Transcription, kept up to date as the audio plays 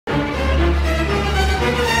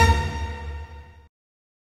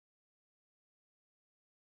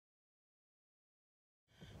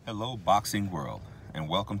Hello boxing world, and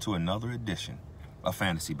welcome to another edition of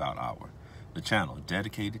Fantasy Bout Hour, the channel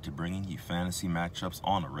dedicated to bringing you fantasy matchups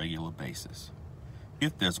on a regular basis.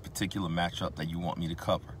 If there's a particular matchup that you want me to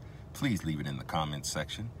cover, please leave it in the comments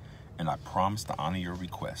section, and I promise to honor your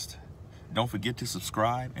request. Don't forget to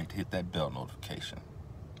subscribe and to hit that bell notification.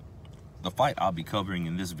 The fight I'll be covering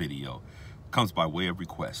in this video comes by way of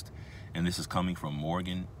request, and this is coming from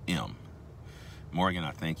Morgan M. Morgan,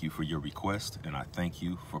 I thank you for your request, and I thank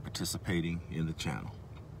you for participating in the channel.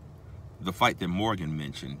 The fight that Morgan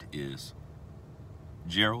mentioned is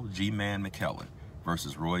Gerald G-Man McClellan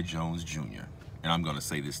versus Roy Jones Jr. And I'm going to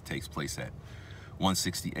say this takes place at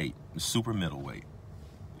 168, super middleweight.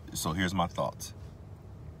 So here's my thoughts.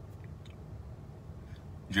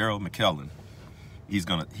 Gerald McClellan, he's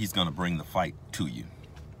gonna bring the fight to you.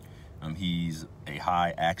 He's a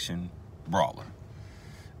high action brawler,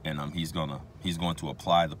 and he's going to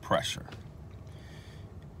apply the pressure.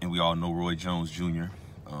 And we all know Roy Jones Jr.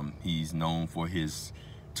 He's known for his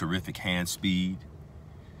terrific hand speed,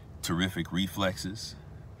 terrific reflexes,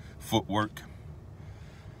 footwork.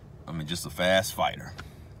 Just a fast fighter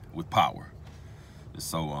with power.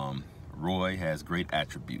 So Roy has great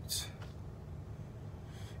attributes.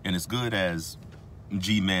 And as good as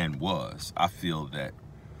G-Man was, I feel that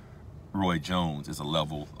Roy Jones is a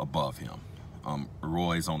level above him.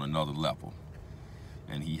 Roy's on another level,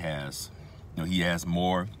 and he has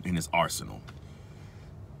more in his arsenal,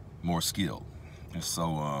 more skill. And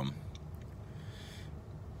so,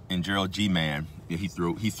 in Gerald G-Man, he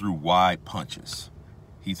threw wide punches.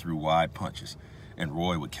 He threw wide punches, and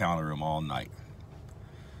Roy would counter him all night.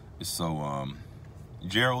 So,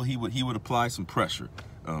 Gerald, he would apply some pressure.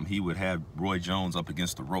 He would have Roy Jones up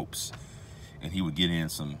against the ropes, and he would get in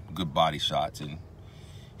some good body shots, and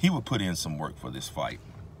he would put in some work for this fight.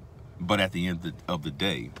 But at the end of the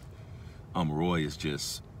day, Roy is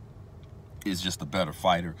just a better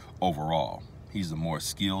fighter overall. He's the more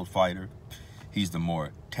skilled fighter. He's the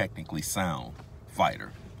more technically sound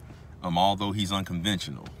fighter. Although he's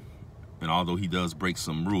unconventional, and although he does break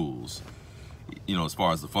some rules, as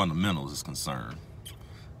far as the fundamentals is concerned,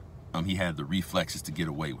 he had the reflexes to get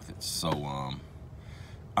away with it. So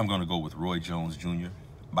I'm going to go with Roy Jones Jr.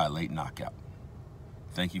 by late knockout.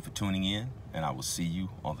 Thank you for tuning in, and I will see you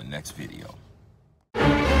on the next video.